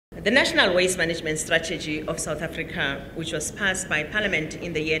The National Waste Management Strategy of South Africa, which was passed by Parliament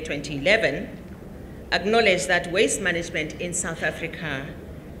in the year 2011, acknowledged that waste management in South Africa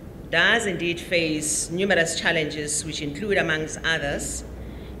does indeed face numerous challenges, which include, amongst others,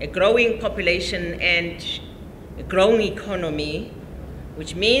 a growing population and a growing economy,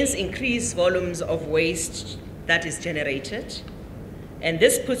 which means increased volumes of waste that is generated. And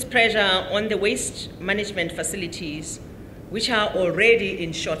this puts pressure on the waste management facilities, which are already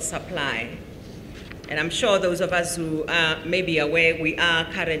in short supply. And I'm sure those of us who are maybe aware, we are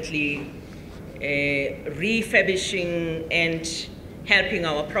currently refurbishing and helping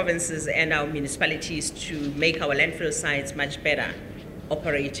our provinces and our municipalities to make our landfill sites much better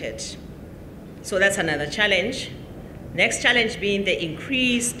operated. So that's another challenge. Next challenge being the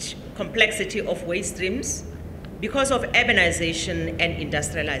increased complexity of waste streams because of urbanization and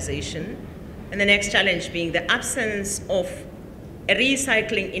industrialization. And the next challenge being the absence of a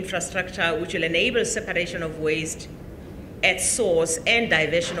recycling infrastructure which will enable separation of waste at source and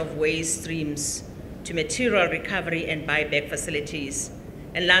diversion of waste streams to material recovery and buyback facilities.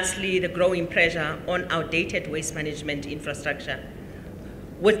 And lastly, the growing pressure on outdated waste management infrastructure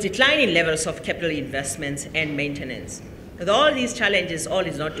with declining levels of capital investments and maintenance. With all these challenges, all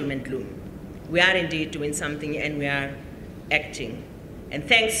is not doom and gloom. We are indeed doing something and we are acting. And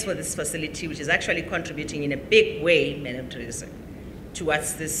thanks for this facility, which is actually contributing in a big way, Madam Teresa,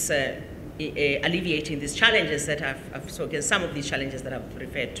 towards this alleviating these challenges that I've spoken, some of these challenges that I've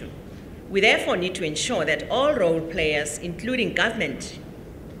referred to. We therefore need to ensure that all role players, including government,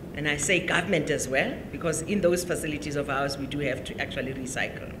 and I say government as well, because in those facilities of ours, we do have to actually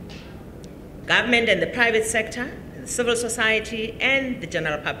recycle. Government and the private sector, the civil society, and the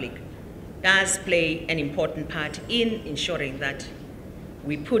general public does play an important part in ensuring that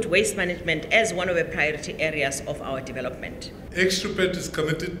we put waste management as one of the priority areas of our development. Extrupet is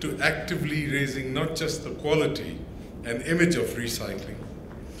committed to actively raising not just the quality and image of recycling,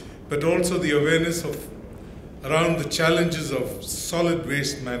 but also the awareness around the challenges of solid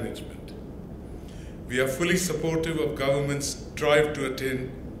waste management. We are fully supportive of government's drive to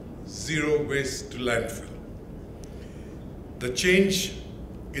attain zero waste to landfill. The change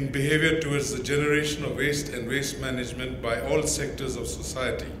in behavior towards the generation of waste and waste management by all sectors of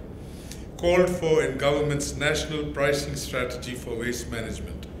society called for in government's national pricing strategy for waste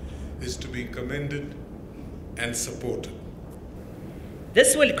management is to be commended and supported.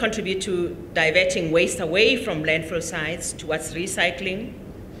 This will contribute to diverting waste away from landfill sites towards recycling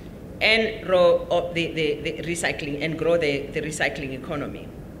and grow the recycling economy.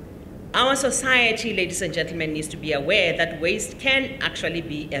 Our society, ladies and gentlemen, needs to be aware that waste can actually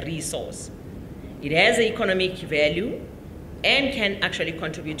be a resource. It has an economic value and can actually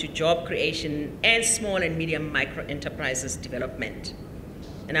contribute to job creation and small and medium micro enterprises development.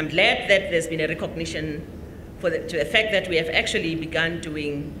 And I'm glad that there's been a recognition to the fact that we have actually begun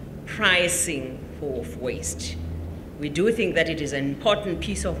doing pricing for waste. We do think that it is an important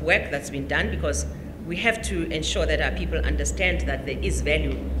piece of work that's been done because we have to ensure that our people understand that there is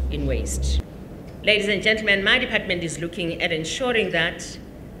value in waste. Ladies and gentlemen, my department is looking at ensuring that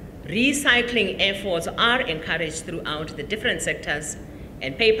recycling efforts are encouraged throughout the different sectors,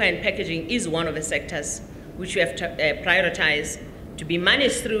 and paper and packaging is one of the sectors which we have prioritized to be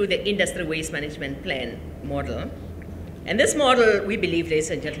managed through the industry waste management plan model. And this model, we believe,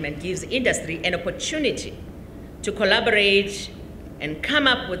 ladies and gentlemen, gives industry an opportunity to collaborate and come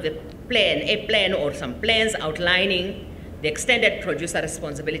up with a plan or some plans outlining the extended producer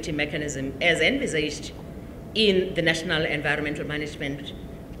responsibility mechanism as envisaged in the National Environmental Management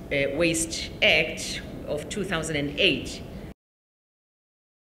Waste Act of 2008,